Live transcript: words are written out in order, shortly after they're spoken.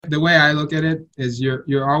The way I look at it is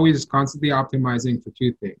you're always constantly optimizing for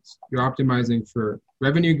two things. You're optimizing for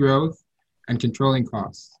revenue growth and controlling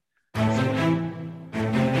costs.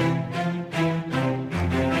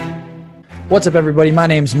 What's up, everybody? My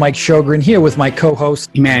name's Mike Sjogren, here with my co-host,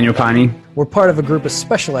 Emmanuel Pani. We're part of a group of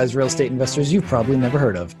specialized real estate investors you've probably never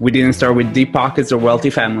heard of. We didn't start with deep pockets or wealthy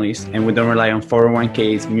families, and we don't rely on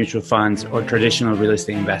 401ks, mutual funds, or traditional real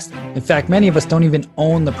estate investing. In fact, many of us don't even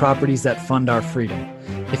own the properties that fund our freedom.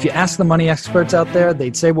 If you ask the money experts out there,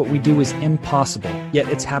 they'd say what we do is impossible, yet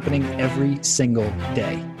it's happening every single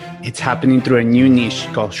day. It's happening through a new niche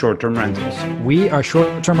called short-term rentals. We are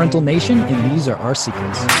Short-Term Rental Nation, and these are our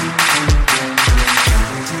secrets.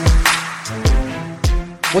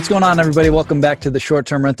 What's going on, everybody? Welcome back to the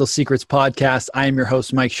Short-Term Rental Secrets podcast. I am your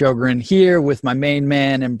host, Mike Sjogren, here with my main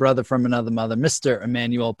man and brother from another mother, Mr.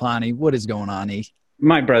 Emmanuel Pani. What is going on, E?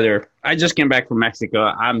 My brother, I just came back from Mexico.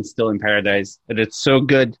 I'm still in paradise. And it's so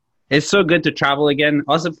good. It's so good to travel again.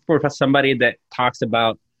 Also, for somebody that talks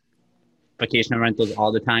about vacation rentals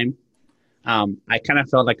all the time, I kind of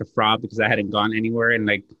felt like a fraud because I hadn't gone anywhere in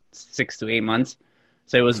like 6 to 8 months.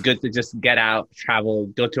 So it was good to just get out, travel,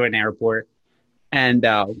 go to an airport. And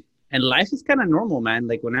life is kind of normal, man.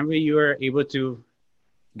 Like whenever you are able to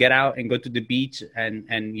get out and go to the beach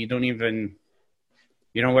and you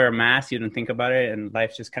don't wear a mask, you don't think about it, and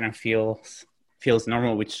life just kind of feels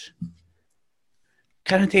normal, which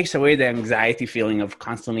kind of takes away the anxiety feeling of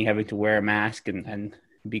constantly having to wear a mask and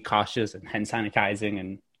be cautious and hand sanitizing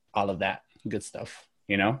and all of that good stuff,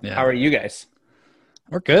 you know? Yeah. How are you guys?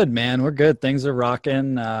 We're good, man. We're good. Things are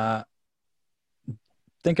rocking.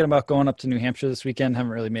 Thinking about going up to New Hampshire this weekend.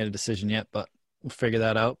 Haven't really made a decision yet, but we'll figure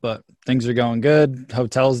that out. But things are going good.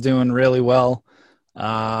 Hotel's doing really well.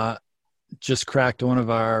 Just cracked one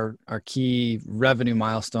of our key revenue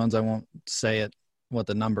milestones. I won't say what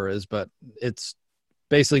the number is, but it's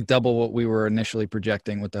basically double what we were initially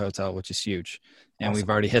projecting with the hotel, which is huge. And awesome. We've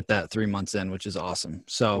already hit that 3 months in, which is awesome.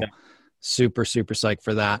 So super, super psyched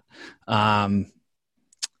for that.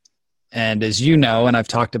 And as you know, and I've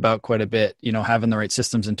talked about quite a bit, having the right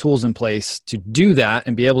systems and tools in place to do that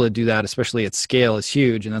and be able to do that, especially at scale, is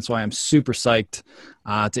huge. And that's why I'm super psyched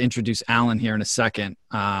to introduce Alan here in a second.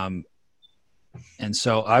 And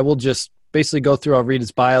so I will just basically go through, I'll read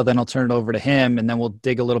his bio, then I'll turn it over to him, and then we'll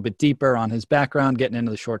dig a little bit deeper on his background, getting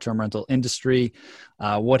into the short-term rental industry,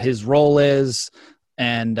 what his role is,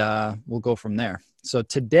 and we'll go from there. So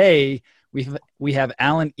today we have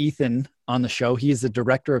Alan Ethan on the show. He is the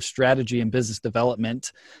Director of Strategy and Business Development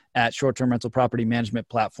at short-term rental property management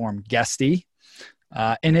platform Guesty.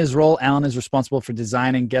 In his role, Alan is responsible for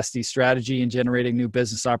designing Guesty's strategy and generating new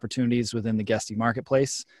business opportunities within the Guesty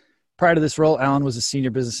marketplace. Prior to this role, Alan was a senior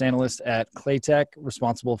business analyst at Claytech,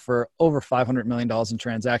 responsible for over $500 million in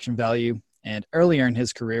transaction value. And earlier in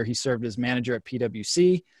his career, he served as manager at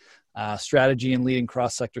PwC, strategy and leading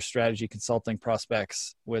cross-sector strategy consulting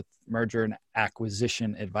prospects with merger and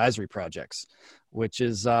acquisition advisory projects, which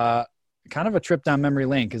is kind of a trip down memory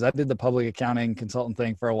lane because I did the public accounting consultant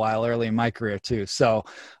thing for a while early in my career too. So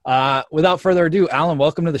without further ado, Alan,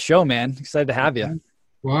 welcome to the show, man. Excited to have you.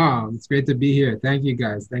 Wow, it's great to be here. Thank you,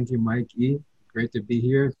 guys. Thank you, Mike E. Great to be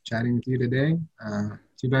here chatting with you today.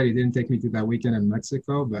 Too bad you didn't take me to that weekend in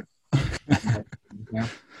Mexico, but yeah.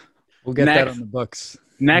 We'll get that on the books.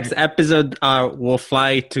 Next episode, we'll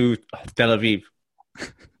fly to Tel Aviv.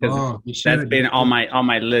 That's been on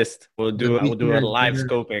my list. We'll do a live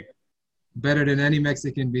scoping. Better than any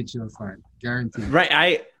Mexican beach you'll find, guaranteed.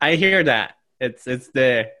 Right, I hear that. It's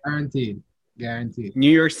the guaranteed.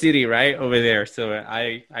 New York City, right over there. So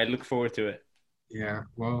I look forward to it. Yeah.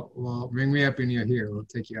 Well, ring me up when you're here. We'll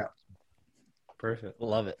take you out. Perfect.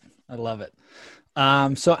 Love it. I love it.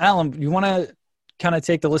 So Alan, you want to kind of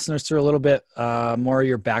take the listeners through a little bit more of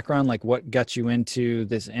your background, like what got you into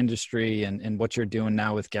this industry and what you're doing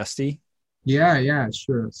now with Guesty? Yeah,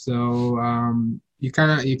 sure. So you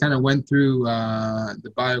kind of went through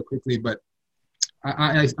the bio quickly, but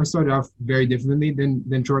I started off very differently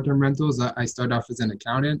than short-term rentals. I started off as an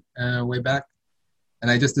accountant way back,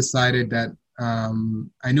 and I just decided that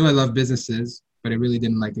I knew I loved businesses, but I really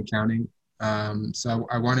didn't like accounting. So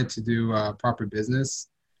I wanted to do proper business.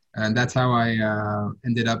 And that's how I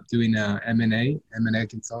ended up doing M&A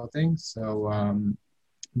consulting. So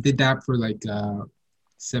did that for like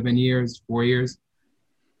 7 years, 4 years.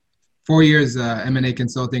 4 years M&A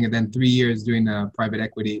consulting, and then 3 years doing private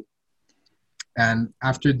equity. And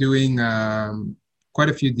after doing quite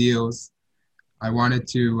a few deals, I wanted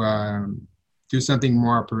to do something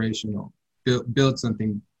more operational, build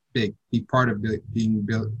something big, be part of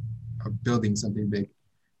building something big.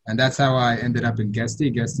 And that's how I ended up in Guesty.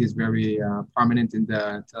 Guesty is very prominent in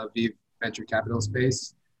the Tel Aviv venture capital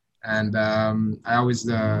space. And I always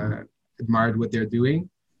admired what they're doing.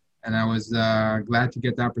 And I was glad to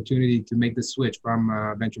get the opportunity to make the switch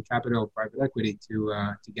from venture capital, private equity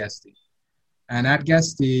to Guesty. And at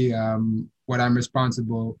Guesty, what I'm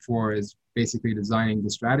responsible for is basically designing the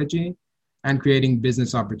strategy and creating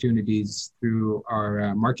business opportunities through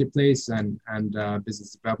our marketplace and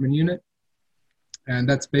business development unit. And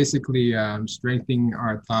that's basically strengthening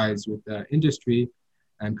our ties with the industry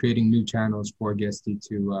and creating new channels for Guesty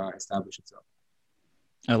to establish itself.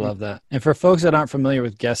 I love that. And for folks that aren't familiar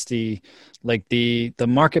with Guesty, like the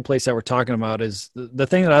marketplace that we're talking about is the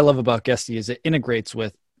thing that I love about Guesty is it integrates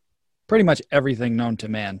with pretty much everything known to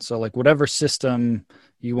man. So like whatever system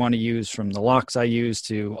you want to use, from the locks I use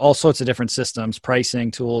to all sorts of different systems,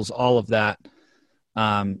 pricing tools, all of that.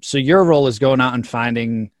 So your role is going out and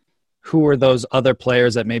finding who are those other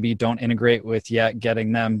players that maybe you don't integrate with yet,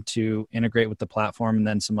 getting them to integrate with the platform, and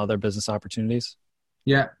then some other business opportunities.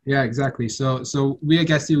 Yeah, exactly. So we at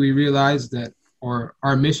Guesty, we realized that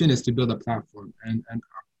our mission is to build a platform, and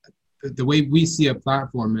the way we see a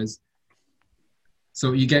platform is,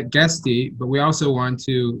 so you get Guesty, but we also want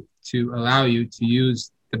to allow you to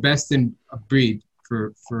use the best in breed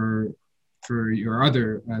for your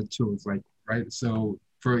other tools, like, right? So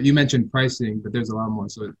you mentioned pricing, but there's a lot more.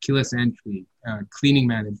 So keyless entry, cleaning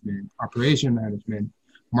management, operation management,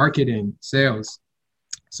 marketing, sales.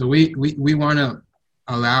 So we want to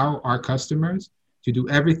allow our customers to do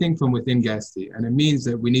everything from within Guesty. And it means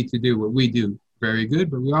that we need to do what we do very good,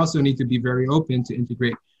 but we also need to be very open to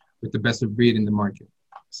integrate with the best of breed in the market.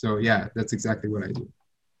 So yeah, that's exactly what I do.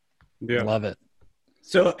 Yeah. Love it.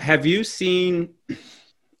 So have you seen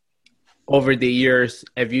over the years,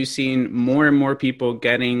 have you seen more and more people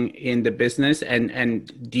getting in the business?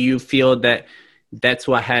 And do you feel that that's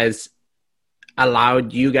what has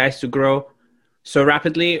allowed you guys to grow so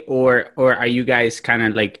rapidly, or are you guys kind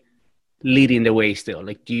of like leading the way still?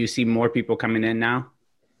 Like, do you see more people coming in now?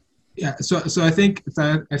 Yeah. So I think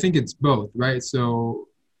it's both, right? So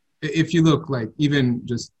if you look, like, even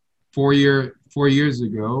just 4 years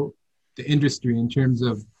ago, the industry in terms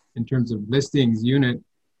of listings unit,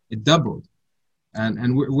 it doubled,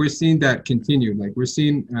 and we're seeing that continue. Like, we're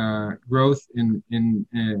seeing growth in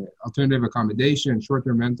alternative accommodation,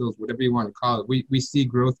 short-term rentals, whatever you want to call it. We see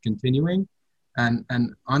growth continuing. And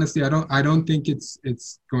honestly, I don't think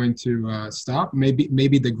it's going to stop.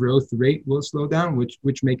 Maybe the growth rate will slow down,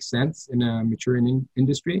 which makes sense in a maturing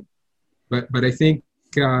industry. But I think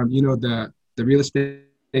the real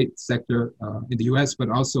estate sector in the U.S., but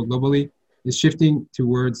also globally, is shifting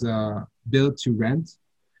towards build to rent,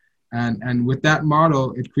 and with that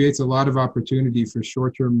model, it creates a lot of opportunity for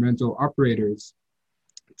short-term rental operators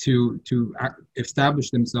to establish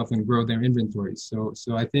themselves and grow their inventory. So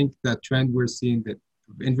I think that trend we're seeing, that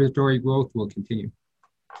inventory growth, will continue.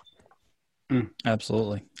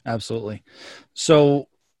 Absolutely. So,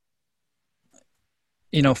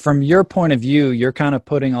 from your point of view, you're kind of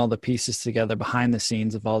putting all the pieces together behind the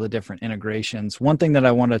scenes of all the different integrations. One thing that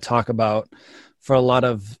I want to talk about for a lot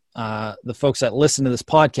of the folks that listen to this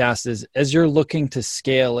podcast is, as you're looking to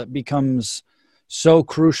scale, it becomes so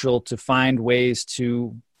crucial to find ways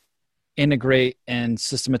to integrate and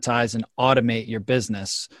systematize and automate your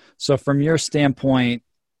business. So from your standpoint,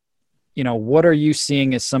 what are you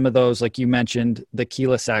seeing as some of those, like you mentioned, the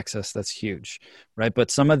keyless access, that's huge, right?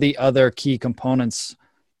 But some of the other key components,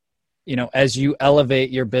 as you elevate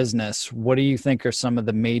your business, what do you think are some of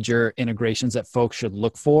the major integrations that folks should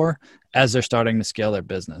look for as they're starting to scale their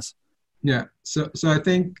business? Yeah. So I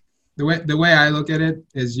think the way I look at it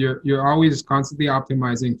is you're always constantly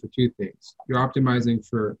optimizing for two things. You're optimizing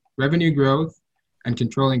for revenue growth and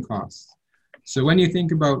controlling costs. So when you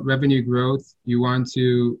think about revenue growth, you want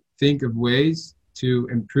to think of ways to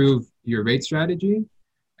improve your rate strategy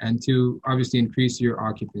and to obviously increase your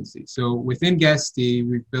occupancy. So within Guesty,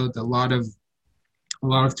 we've built a lot of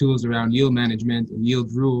tools around yield management and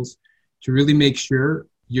yield rules to really make sure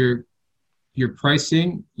your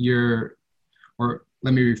pricing,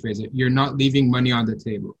 let me rephrase it, you're not leaving money on the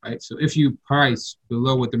table, right? So if you price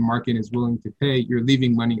below what the market is willing to pay, you're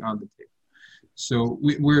leaving money on the table. So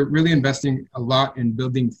we're really investing a lot in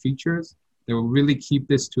building features that will really keep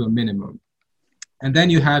this to a minimum. And then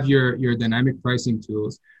you have your dynamic pricing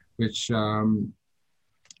tools, which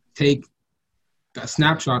take a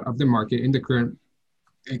snapshot of the market in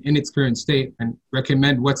its current state and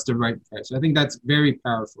recommend what's the right price. So I think that's very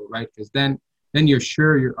powerful, right? Because then you're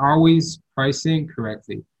sure you're always pricing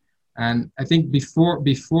correctly. And I think before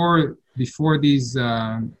these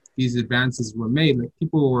advances were made, like,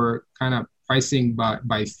 people were kind of pricing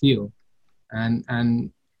by feel,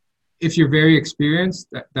 and if you're very experienced,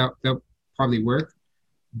 that'll probably work,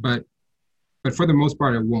 but for the most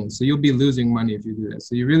part, it won't. So you'll be losing money if you do that.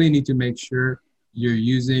 So you really need to make sure you're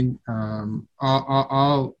using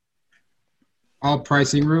all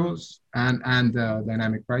pricing rules and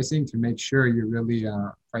dynamic pricing to make sure you're really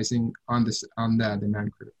pricing on the demand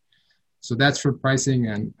curve. So that's for pricing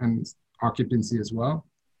and occupancy as well.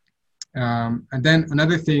 And then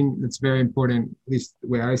another thing that's very important, at least the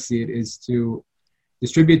way I see it, is to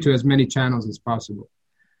distribute to as many channels as possible.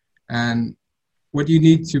 And what you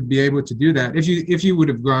need to be able to do that, if you would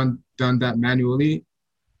have done that manually,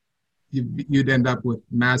 you'd end up with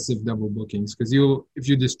massive double bookings, because if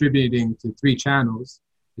you're distributing to 3 channels,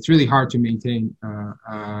 it's really hard to maintain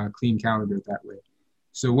a clean calendar that way.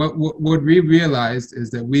 So what we realized is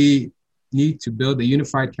that we need to build a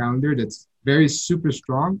unified calendar that's very super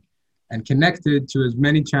strong and connected to as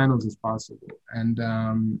many channels as possible. And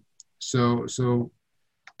so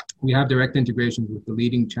we have direct integrations with the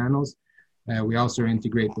leading channels. We also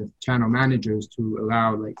integrate with channel managers to allow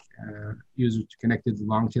users to connect to the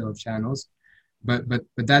long tail of channels. But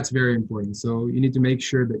that's very important. So you need to make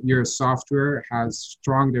sure that your software has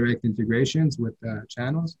strong direct integrations with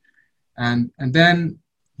channels, and then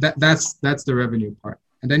that's the revenue part.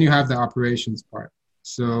 And then you have the operations part.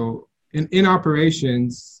 So in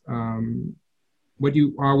operations, what you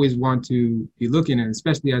always want to be looking at,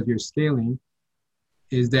 especially as you're scaling,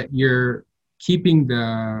 is that you're keeping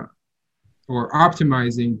or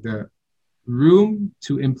optimizing the room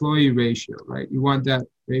to employee ratio, right? You want that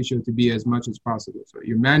ratio to be as much as possible. So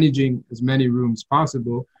you're managing as many rooms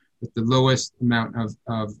possible with the lowest amount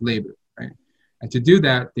of labor, right? And to do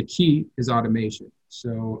that, the key is automation.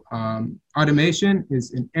 So automation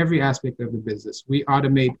is in every aspect of the business. We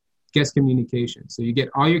automate guest communication. So you get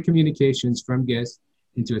all your communications from guests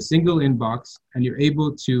into a single inbox, and you're able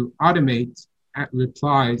to automate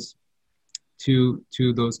replies to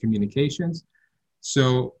those communications.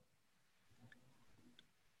 So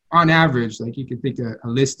on average, you could think a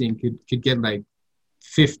listing could get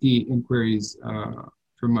 50 inquiries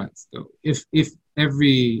per month. So if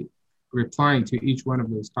every replying to each one of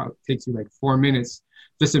those takes you 4 minutes,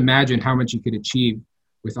 just imagine how much you could achieve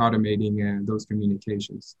with automating those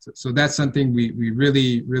communications. So that's something we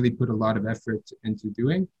really, really put a lot of effort into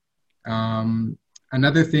doing.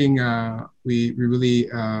 Another thing we really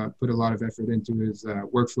put a lot of effort into is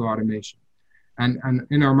workflow automation. And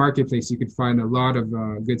in our marketplace, you could find a lot of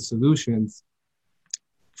good solutions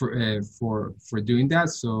for doing that.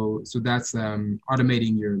 So that's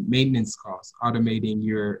automating your maintenance costs, automating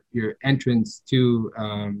your entrance to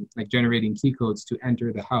generating key codes to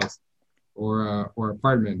enter the house or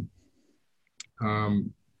apartment,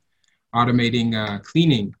 automating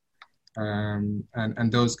cleaning,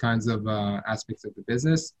 and those kinds of aspects of the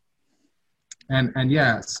business. And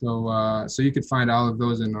yeah, so you could find all of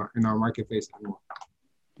those in our marketplace as well.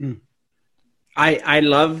 I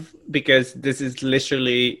love, because this is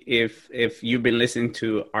literally, if you've been listening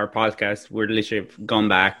to our podcast, we're literally gone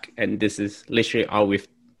back, and this is literally all we've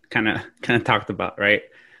kind of talked about, right?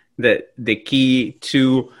 The key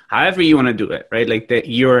to however you want to do it, right? That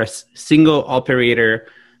you're a single operator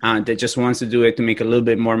that just wants to do it to make a little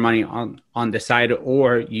bit more money on the side,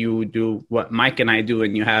 or you do what Mike and I do,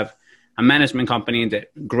 and you have a management company that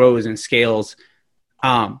grows and scales.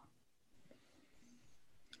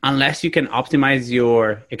 Unless you can optimize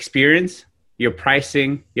your experience, your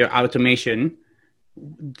pricing, your automation,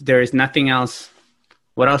 there is nothing else.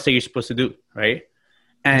 What else are you supposed to do, right?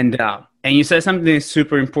 And you said something that's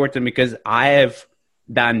super important, because I have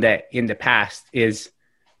done that in the past, is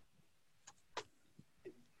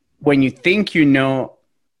when you think you know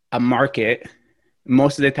a market,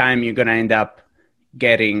 most of the time you're going to end up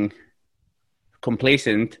getting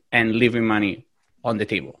complacent and leaving money on the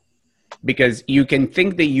table. Because you can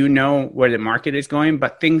think that you know where the market is going,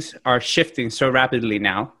 but things are shifting so rapidly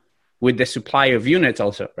now with the supply of units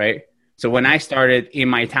also, right? So when I started in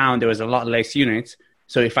my town, there was a lot less units.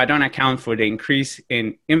 So if I don't account for the increase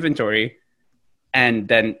in inventory and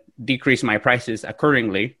then decrease my prices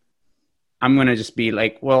accordingly, I'm going to just be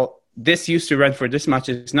like, well, this used to rent for this much,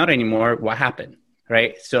 it's not anymore. What happened,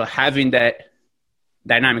 right? So having that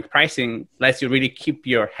dynamic pricing lets you really keep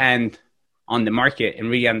your hand on the market and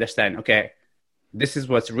really understand, okay, this is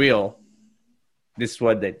what's real. This is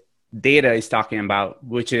what the data is talking about,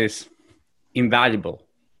 which is invaluable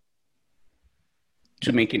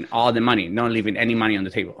to making all the money, not leaving any money on the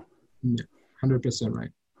table. Yeah, 100% right.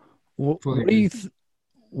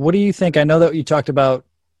 What do you think? I know that you talked about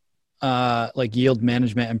like yield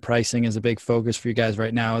management and pricing is a big focus for you guys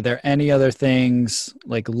right now. Are there any other things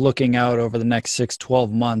like looking out over the next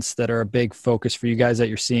 6-12 months that are a big focus for you guys that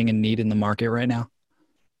you're seeing a need in the market right now?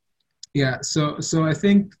 Yeah, so I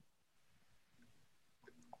think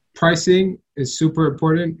pricing is super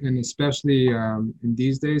important, and especially in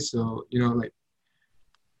these days. So, like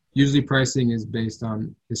usually pricing is based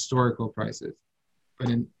on historical prices. But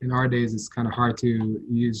in our days, it's kind of hard to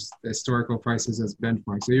use the historical prices as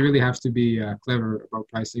benchmarks. So you really have to be clever about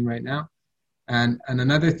pricing right now. And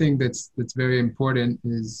another thing that's very important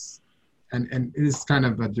is, and it is kind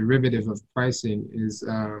of a derivative of pricing, is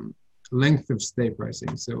length of stay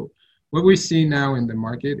pricing. So what we see now in the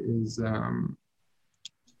market is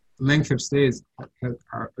length of stays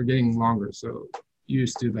are getting longer. So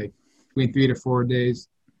used to like between 3 to 4 days.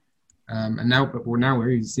 And now we're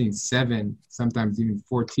even seeing 7, sometimes even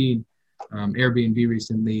 14. Airbnb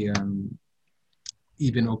recently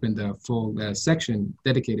even opened a full section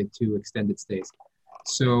dedicated to extended stays.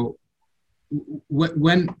 So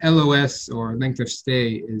when LOS or length of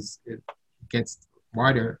stay it gets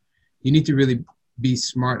wider, you need to really be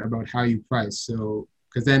smart about how you price. So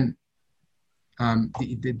because then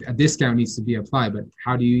a discount needs to be applied, but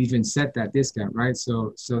how do you even set that discount, right?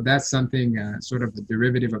 So that's something sort of the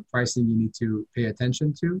derivative of pricing you need to pay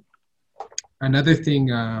attention to. Another thing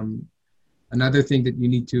that you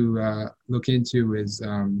need to look into is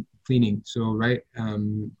cleaning. So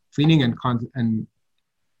cleaning and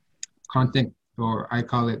content, or I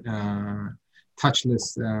call it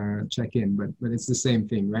touchless check-in, but it's the same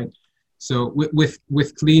thing, right? So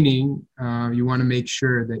with cleaning, you want to make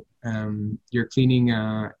sure that your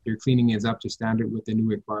cleaning is up to standard with the new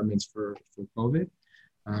requirements for COVID,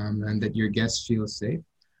 and that your guests feel safe.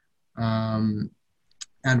 And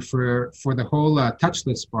for the whole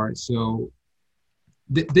touchless part, so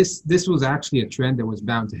this was actually a trend that was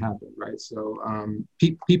bound to happen, right? So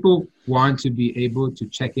people want to be able to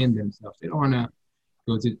check in themselves. They don't want to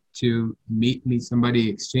go to meet somebody,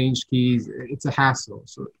 exchange keys. It's a hassle.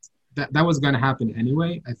 So that was going to happen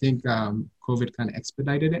anyway. I think COVID kind of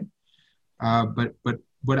expedited it. But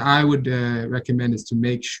what I would recommend is to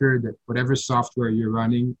make sure that whatever software you're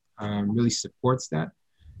running really supports that.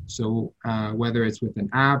 So whether it's with an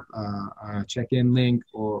app, a check-in link,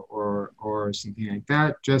 or something like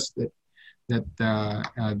that, just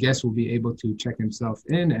that guests will be able to check themselves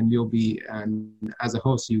in, and you'll be, as a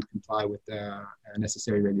host, you comply with the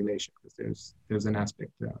necessary regulation, because there's an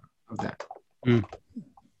aspect of that. Mm.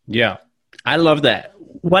 Yeah, I love that.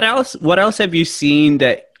 What else have you seen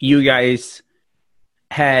that you guys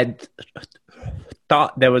had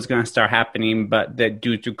thought that was going to start happening, but that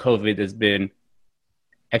due to COVID has been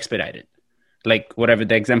expedited? Like whatever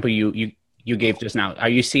the example you gave just now. Are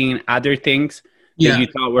you seeing other things that you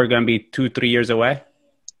thought were going to be 2-3 years away?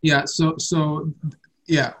 Yeah. So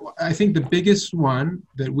yeah, I think the biggest one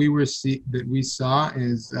that we saw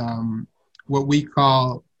is what we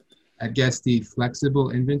call, I guess, the flexible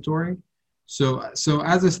inventory. So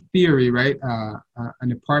as a theory, right,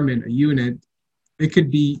 an apartment, a unit, it could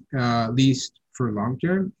be leased for long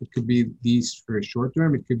term. It could be leased for short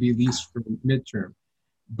term. It could be leased for midterm.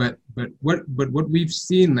 But what we've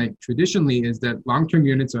seen, like traditionally, is that long term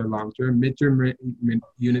units are long term, midterm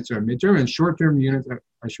units are midterm, and short term units are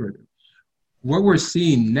short term. What we're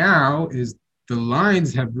seeing now is the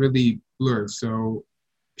lines have really blurred. So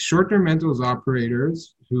short term rentals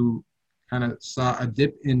operators who kind of saw a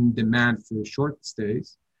dip in demand for short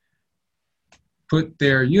stays put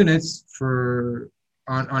their units on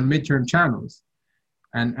midterm channels.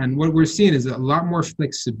 And what we're seeing is a lot more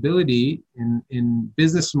flexibility in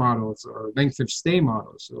business models or length of stay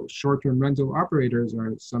models. So short-term rental operators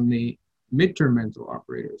are some the midterm rental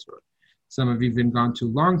operators, or some have even gone to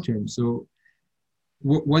long-term. So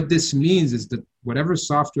what this means is that whatever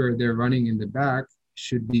software they're running in the back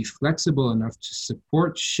should be flexible enough to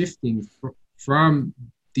support shifting from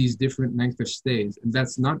these different length of stays. And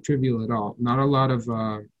that's not trivial at all. Not a lot of,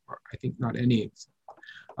 or I think not any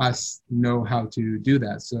us know how to do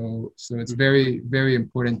that. So it's very, very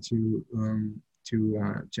important to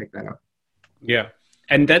check that out. Yeah.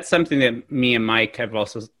 And that's something that me and Mike have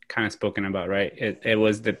also kind of spoken about, right? It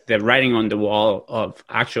was the writing on the wall of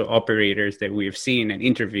actual operators that we've seen and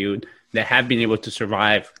interviewed that have been able to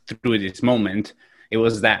survive through this moment. It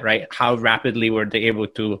was that, right? How rapidly were they able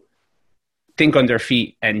to think on their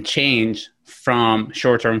feet and change from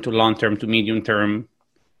short-term to long-term to medium-term?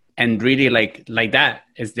 And really like that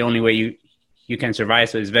is the only way you can survive.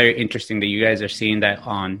 So it's very interesting that you guys are seeing that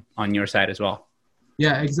on your side as well.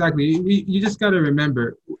 Yeah, exactly. You just got to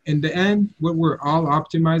remember, in the end, what we're all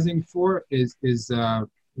optimizing for is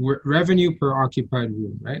revenue per occupied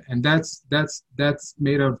room, right? And that's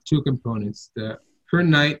made of two components: the per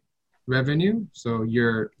night revenue, so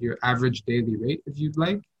your average daily rate, if you'd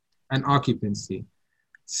like, and occupancy.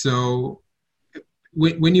 So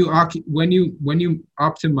when you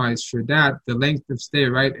optimize for that, the length of stay,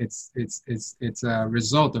 right? It's a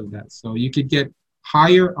result of that. So you could get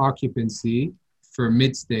higher occupancy for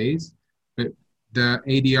mid stays, but the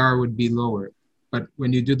ADR would be lower. But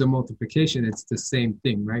when you do the multiplication, it's the same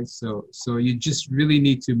thing, right? So you just really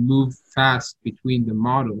need to move fast between the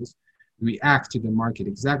models, react to the market.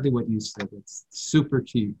 Exactly what you said. It's super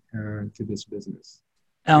key to this business.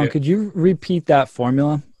 Alan, could you repeat that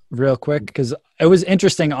formula real quick? Because it was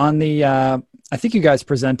interesting on the, I think you guys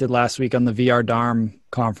presented last week on the VR Dharm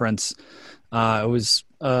conference. It was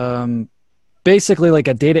basically like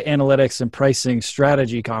a data analytics and pricing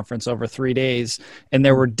strategy conference over 3 days. And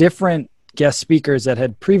there were different guest speakers that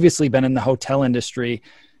had previously been in the hotel industry.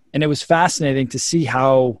 And it was fascinating to see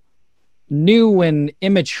how new and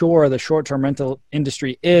immature the short-term rental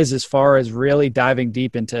industry is as far as really diving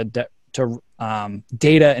deep into data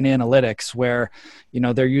and analytics, where, you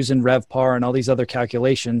know, they're using RevPAR and all these other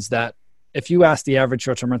calculations that if you ask the average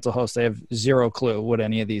short-term rental host, they have zero clue what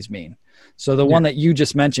any of these mean. So the one that you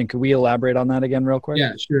just mentioned, could we elaborate on that again real quick?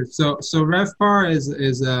 Yeah, sure. So RevPAR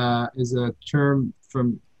is a term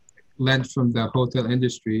lent from the hotel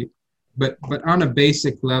industry, but on a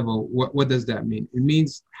basic level, what does that mean? It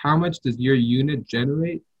means how much does your unit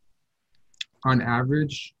generate on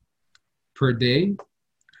average per day,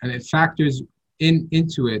 and it factors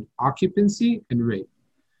into it occupancy and rate.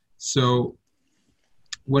 So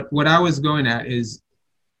what I was going at is,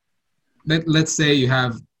 let's say you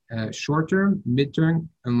have short-term, mid-term,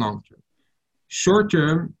 and long-term.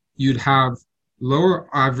 Short-term, you'd have lower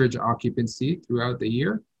average occupancy throughout the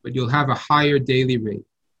year, but you'll have a higher daily rate,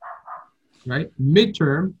 right?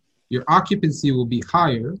 Mid-term, your occupancy will be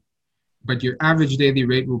higher, but your average daily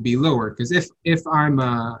rate will be lower. Because if I'm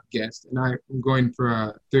a guest and I'm going for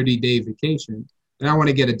a 30-day vacation, then I want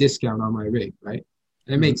to get a discount on my rate, right?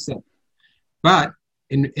 And it makes sense. But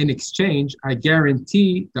in exchange, I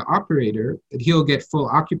guarantee the operator that he'll get full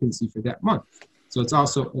occupancy for that month. So it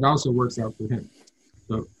also works out for him.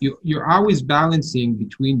 So you're always balancing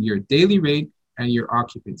between your daily rate and your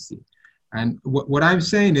occupancy. And what I'm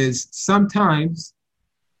saying is, sometimes,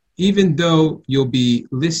 even though you'll be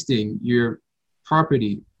listing your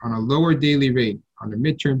property on a lower daily rate on a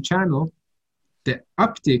midterm channel, the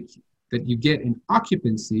uptick that you get in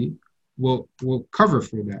occupancy will cover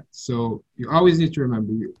for that. So you always need to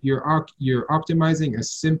remember, you're optimizing a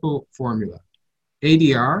simple formula: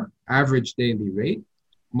 ADR, average daily rate,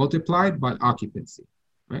 multiplied by occupancy,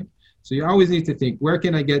 right? So you always need to think, where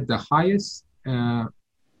can I get the highest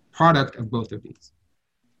product of both of these?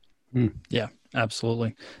 Yeah,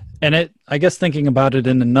 absolutely. And I guess thinking about it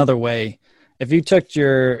in another way, if you took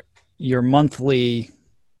your monthly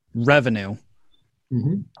revenue,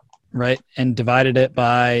 right, and divided it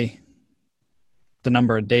by the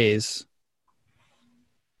number of days,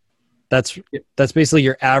 that's basically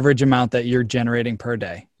your average amount that you're generating per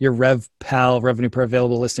day. Your RevPAL, revenue per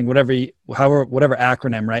available listing, whatever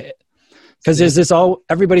acronym, right? Because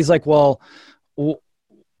everybody's like, well,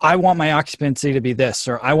 I want my occupancy to be this,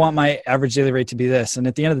 or I want my average daily rate to be this. And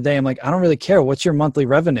at the end of the day, I'm like, I don't really care. What's your monthly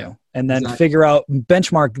revenue? And then figure out,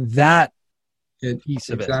 benchmark that piece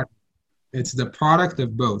of it. It's the product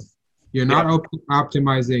of both. You're not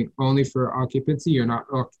optimizing only for occupancy. You're not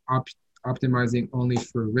optimizing only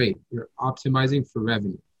for rate. You're optimizing for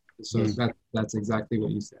revenue. So that's exactly what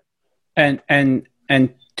you said. And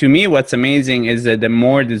to me, what's amazing is that the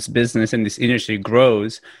more this business and this industry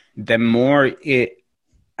grows, the more it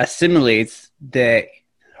assimilates the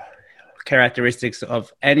characteristics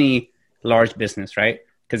of any large business, right?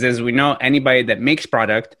 Because as we know, anybody that makes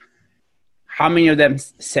product, how many of them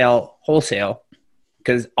sell wholesale?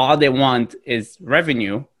 Because all they want is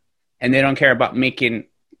revenue, and they don't care about making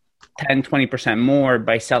 10, 20% more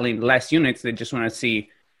by selling less units. They just want to see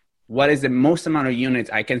what is the most amount of units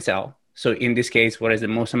I can sell. So in this case, what is the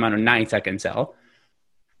most amount of nights I can sell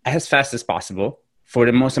as fast as possible for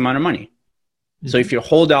the most amount of money. So if you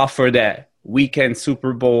hold off for the weekend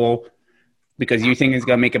Super Bowl because you think it's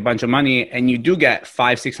going to make a bunch of money, and you do get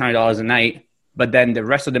 $500-$600 a night, but then the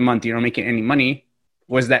rest of the month you're not making any money,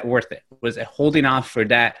 was that worth it? Was it holding off for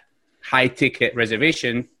that high ticket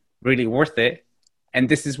reservation really worth it? And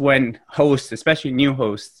this is when hosts, especially new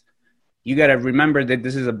hosts, you got to remember that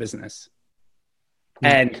this is a business.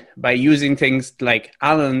 And by using things like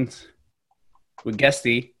Alan's with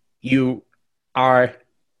Guesty, you are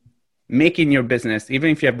making your business, even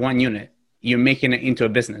if you have one unit, you're making it into a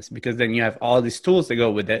business, because then you have all these tools that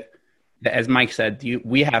go with it. That, as Mike said,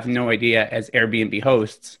 we have no idea as Airbnb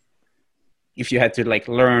hosts if you had to like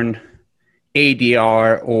learn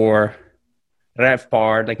ADR or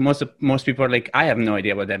RevPAR. Like most people are like, I have no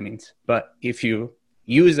idea what that means. But if you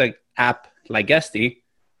use an app like Guesty,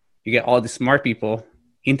 you get all the smart people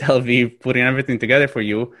in Tel Aviv putting everything together for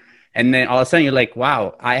you. And then all of a sudden you're like,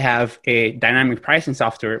 wow, I have a dynamic pricing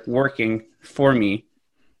software working for me.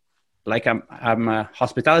 Like I'm a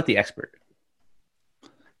hospitality expert.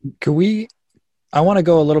 I want to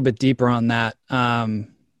go a little bit deeper on that,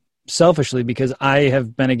 selfishly, because I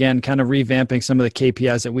have been, again, kind of revamping some of the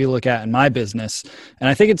KPIs that we look at in my business. And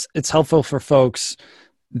I think it's helpful for folks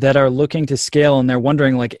that are looking to scale and they're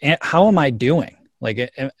wondering, like, how am I doing?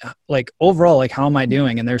 Like overall, like, how am I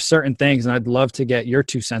doing? And there's certain things, and I'd love to get your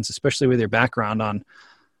 2 cents, especially with your background on,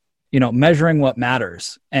 measuring what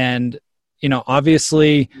matters. And,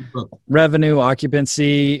 obviously revenue,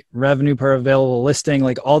 occupancy, revenue per available listing,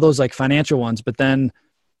 like all those like financial ones. But then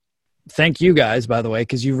thank you guys, by the way,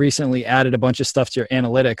 because you recently added a bunch of stuff to your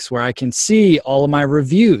analytics where I can see all of my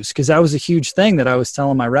reviews. Because that was a huge thing that I was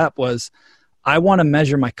telling my rep was I want to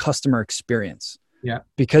measure my customer experience. Yeah.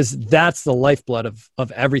 Because that's the lifeblood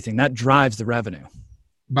of everything. That drives the revenue.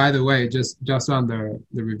 By the way, just on the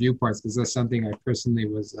review parts, because that's something I personally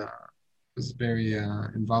was very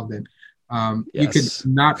involved in. Yes. You could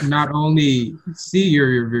not only see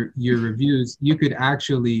your reviews, you could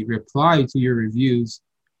actually reply to your reviews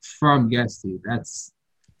from Guesty. That's,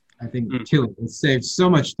 I think, killer. It saves so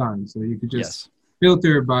much time. So you could just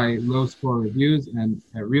filter by low score reviews and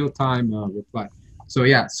a real time reply. So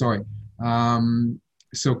yeah, sorry.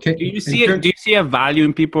 So do you see a value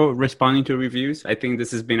in people responding to reviews? I think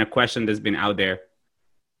this has been a question that's been out there.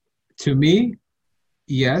 To me,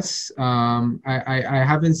 yes. I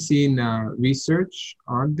haven't seen research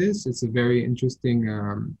on this. It's a very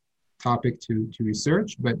interesting topic to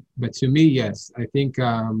research, but to me, yes. I think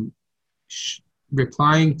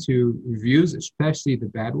replying to reviews, especially the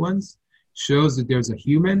bad ones, shows that there's a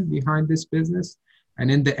human behind this business.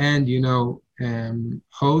 And in the end,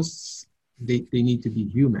 hosts, they need to be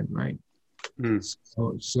human, right?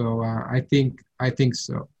 So I think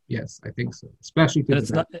so. Yes, I think so. Especially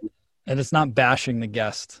and it's not bashing the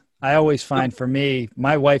guest. I always find, for me,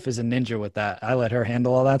 my wife is a ninja with that. I let her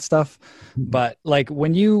handle all that stuff. But like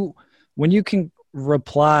when you can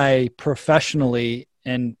reply professionally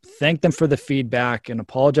and thank them for the feedback and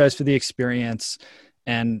apologize for the experience,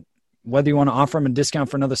 and whether you want to offer them a discount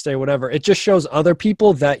for another stay or whatever, it just shows other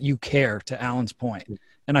people that you care, to Alan's point.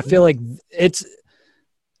 And I feel like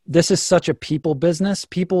this is such a people business.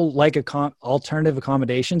 People like alternative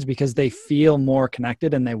accommodations because they feel more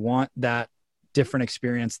connected and they want that different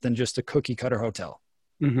experience than just a cookie cutter hotel.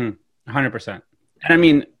 100%. And I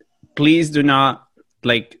mean, please do not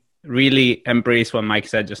really embrace what Mike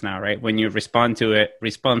said just now, right? When you respond to it,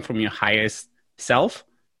 respond from your highest self.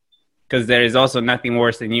 Because there is also nothing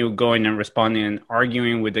worse than you going and responding and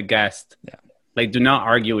arguing with the guest. Yeah. Like, do not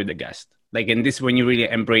argue with the guest. Like, and this is when you really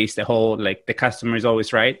embrace the whole, like, the customer is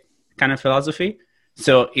always right kind of philosophy.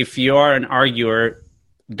 So if you are an arguer,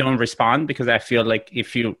 don't respond, because I feel like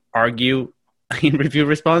if you argue in review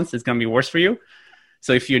response, it's going to be worse for you.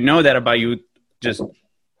 So if you know that about you, just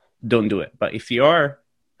don't do it. But if you are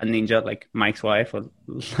a ninja like Mike's wife or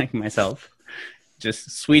like myself,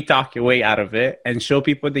 just sweet talk your way out of it and show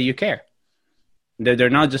people that you care. That they're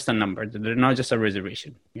not just a number. They're not just a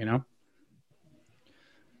reservation, Yeah.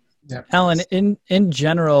 Alan, in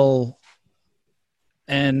general,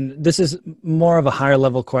 and this is more of a higher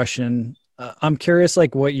level question, I'm curious,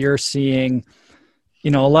 like, what you're seeing. A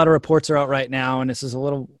lot of reports are out right now, and this is a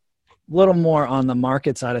little more on the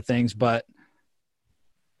market side of things, but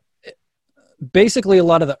basically a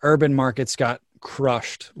lot of the urban markets got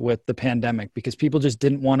crushed with the pandemic because people just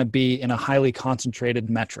didn't want to be in a highly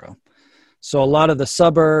concentrated metro. So a lot of the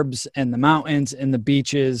suburbs and the mountains and the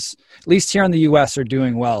beaches, at least here in the US, are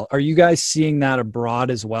doing well. Are you guys seeing that abroad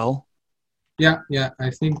as well? Yeah. I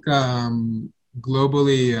think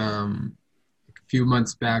globally, a few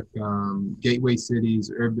months back, gateway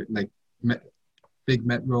cities, urban, big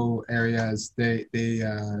metro areas, they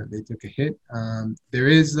took a hit. There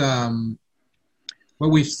is what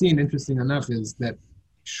we've seen, interesting enough, is that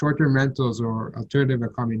short-term rentals or alternative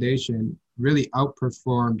accommodation really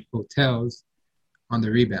outperformed hotels on the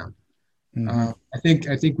rebound. Mm-hmm.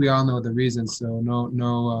 I think we all know the reasons, so no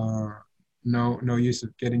use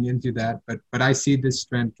of getting into that. But I see this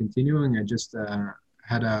trend continuing. I just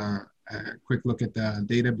had a quick look at the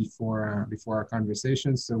data before our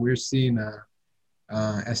conversation. So we're seeing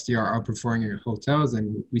STR outperforming hotels,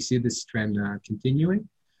 and we see this trend continuing.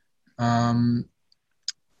 Um,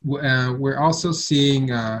 we're also seeing,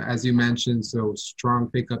 as you mentioned, so strong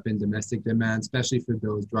pickup in domestic demand, especially for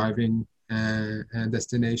those driving and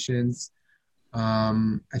destinations.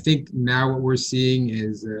 I think now what we're seeing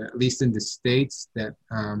is, at least in the States, that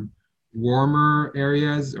warmer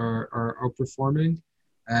areas are outperforming,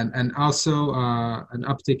 and also an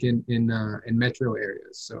uptick in metro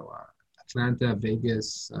areas. So Atlanta,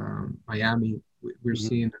 Vegas, Miami, we're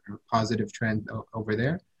seeing a positive trend over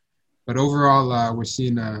there. But overall, we're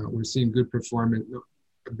seeing good performance,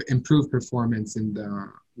 improved performance in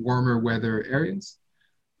the warmer weather areas.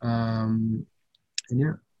 And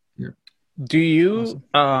yeah. Do you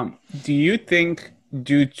think,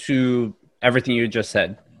 due to everything you just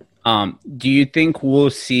said, do you think we'll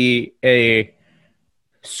see a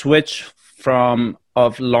switch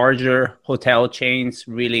of larger hotel chains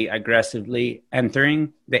really aggressively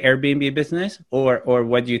entering the Airbnb business, or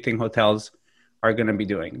what do you think hotels are going to be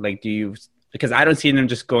doing? Like, because I don't see them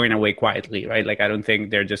just going away quietly, right? Like, I don't think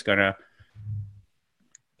they're just going to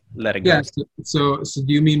let it go. Yeah. So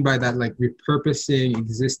do you mean by that, like, repurposing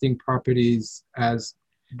existing properties as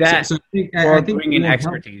that, so I think bringing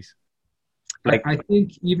expertise? Like, I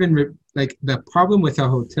think even like the problem with a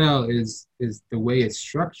hotel is the way it's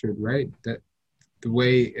structured, right? That the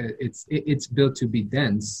way it's built to be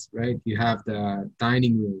dense, right? You have the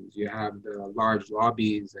dining rooms, you have the large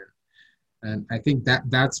lobbies, and I think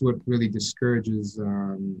that's what really discourages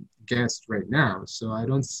guests right now. So I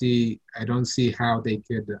don't see how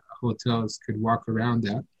hotels could walk around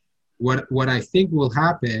that. What I think will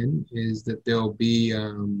happen is that there'll be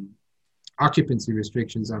occupancy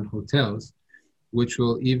restrictions on hotels, which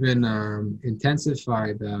will even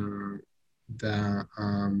intensify the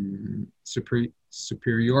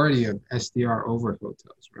superiority of STR over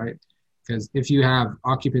hotels, right? Because if you have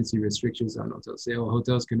occupancy restrictions on hotels, say,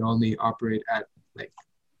 hotels can only operate at like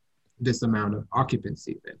this amount of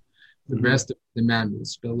occupancy, then the rest of the demand will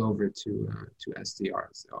spill over to STR.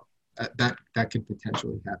 So that could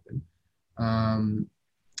potentially happen.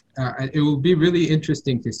 It will be really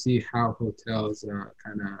interesting to see how hotels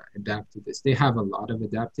kind of adapt to this. They have a lot of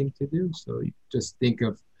adapting to do. So you just think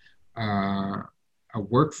of a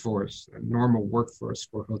normal workforce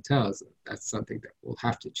for hotels. That's something that will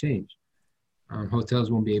have to change. Hotels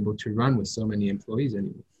won't be able to run with so many employees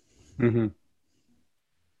anymore.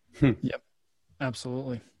 Yep,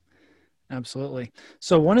 absolutely.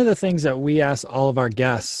 So one of the things that we ask all of our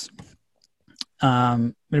guests,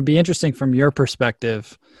 it'd be interesting from your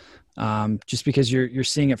perspective, just because you're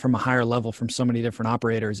seeing it from a higher level from so many different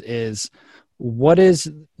operators, is what is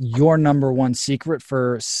your number one secret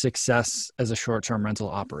for success as a short-term rental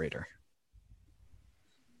operator?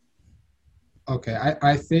 Okay,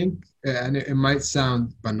 I think, and it might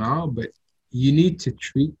sound banal, but you need to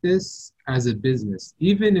treat this as a business.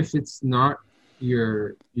 Even if it's not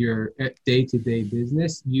your day-to-day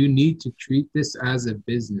business, you need to treat this as a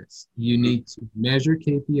business. You need to measure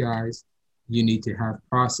KPIs. You need to have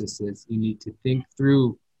processes. You need to think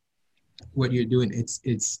through what you're doing.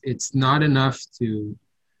 It's not enough to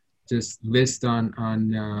just list on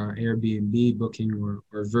Airbnb, Booking, or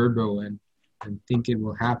Vrbo and think it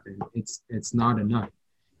will happen. It's not enough.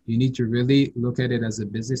 You need to really look at it as a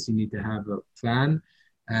business. You need to have a plan,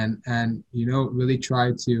 and really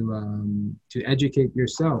try to educate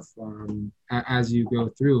yourself as you go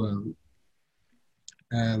through.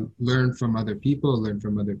 Learn from other people, learn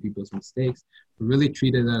from other people's mistakes, but really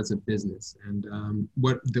treat it as a business. And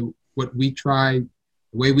the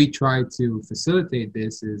way we try to facilitate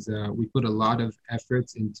this is we put a lot of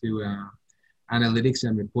efforts into analytics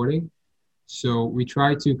and reporting. So we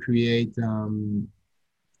try to create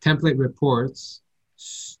template reports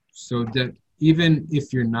so that even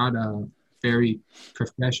if you're not a very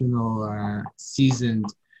professional, seasoned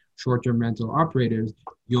short-term rental operators,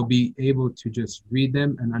 you'll be able to just read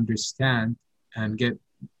them and understand and get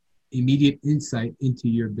immediate insight into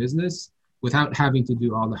your business without having to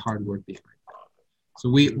do all the hard work behind it. So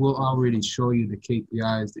we will already show you the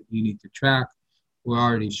KPIs that you need to track. We'll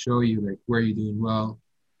already show you like where you're doing well,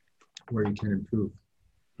 where you can improve.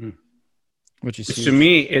 Which is to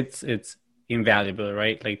me, it's invaluable,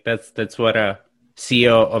 right? Like that's what a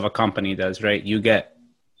CEO of a company does, right? You get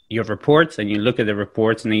your reports and you look at the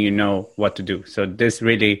reports and then you know what to do. So this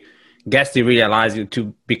really allows you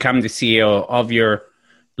to become the CEO of your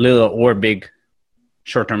little or big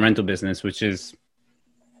short-term rental business, which is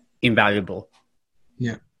invaluable.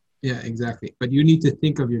 Yeah, exactly. But you need to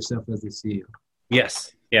think of yourself as the CEO.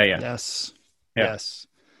 Yes. Yeah. Yes. Absolutely.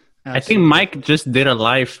 I think Mike just did a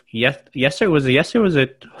live yesterday. Was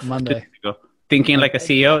it Monday? Thinking like a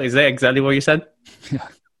CEO. Is that exactly what you said?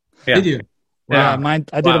 Yeah. Did you? Yeah,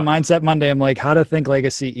 I did a Mindset Monday. I'm like, how to think like a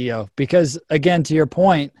CEO. Because again, to your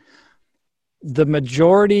point, the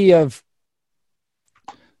majority of,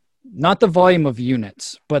 not the volume of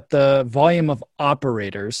units, but the volume of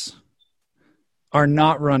operators are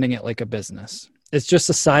not running it like a business. It's just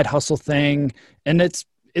a side hustle thing. And it's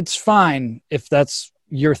fine if that's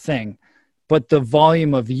your thing. But the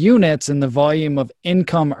volume of units and the volume of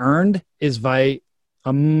income earned is by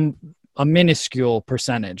a minuscule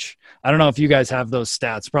percentage. I don't know if you guys have those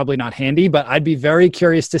stats, probably not handy, but I'd be very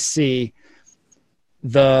curious to see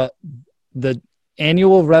the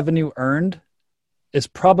annual revenue earned is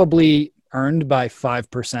probably earned by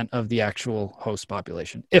 5% of the actual host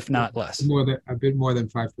population, if not less. A bit more than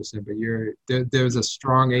 5%, but there's a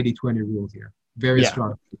strong 80-20 rule here. Very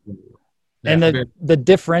strong. Yeah, and the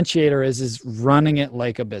differentiator is running it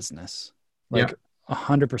like a business, like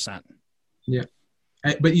 100%. Yeah.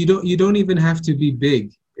 But you don't even have to be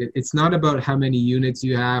big. It's not about how many units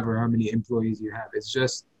you have or how many employees you have. It's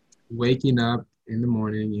just waking up in the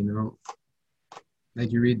morning,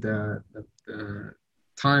 like you read the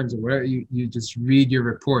Times or whatever, you just read your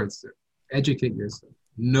reports, educate yourself,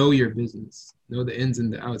 know your business, know the ins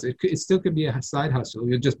and the outs. It still could be a side hustle.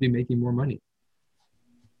 You'll just be making more money.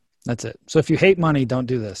 That's it. So if you hate money, don't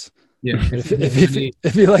do this. Yeah.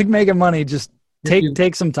 If you like making money, just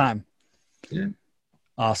take some time. Yeah.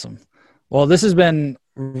 Awesome. Well, this has been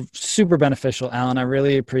super beneficial, Alan. I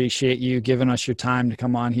really appreciate you giving us your time to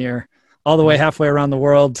come on here all the way halfway around the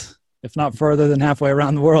world, if not further than halfway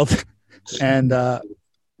around the world. And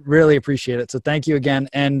really appreciate it. So thank you again.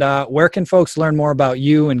 And where can folks learn more about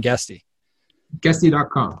you and Guesty?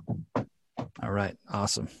 Guesty.com. All right.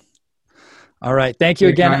 Awesome. All right. Thank you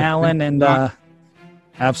again, Alan. And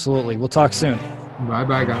absolutely. We'll talk soon.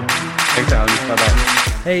 Bye-bye, guys. Thanks, Alan. Bye-bye.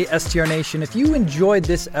 Hey, STR Nation, if you enjoyed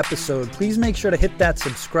this episode, please make sure to hit that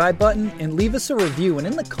subscribe button and leave us a review. And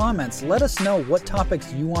in the comments, let us know what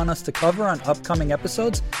topics you want us to cover on upcoming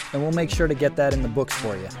episodes, and we'll make sure to get that in the books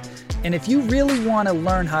for you. And if you really want to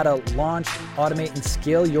learn how to launch, automate, and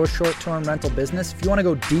scale your short-term rental business, if you want to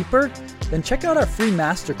go deeper, then check out our free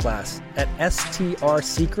masterclass at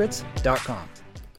strsecrets.com.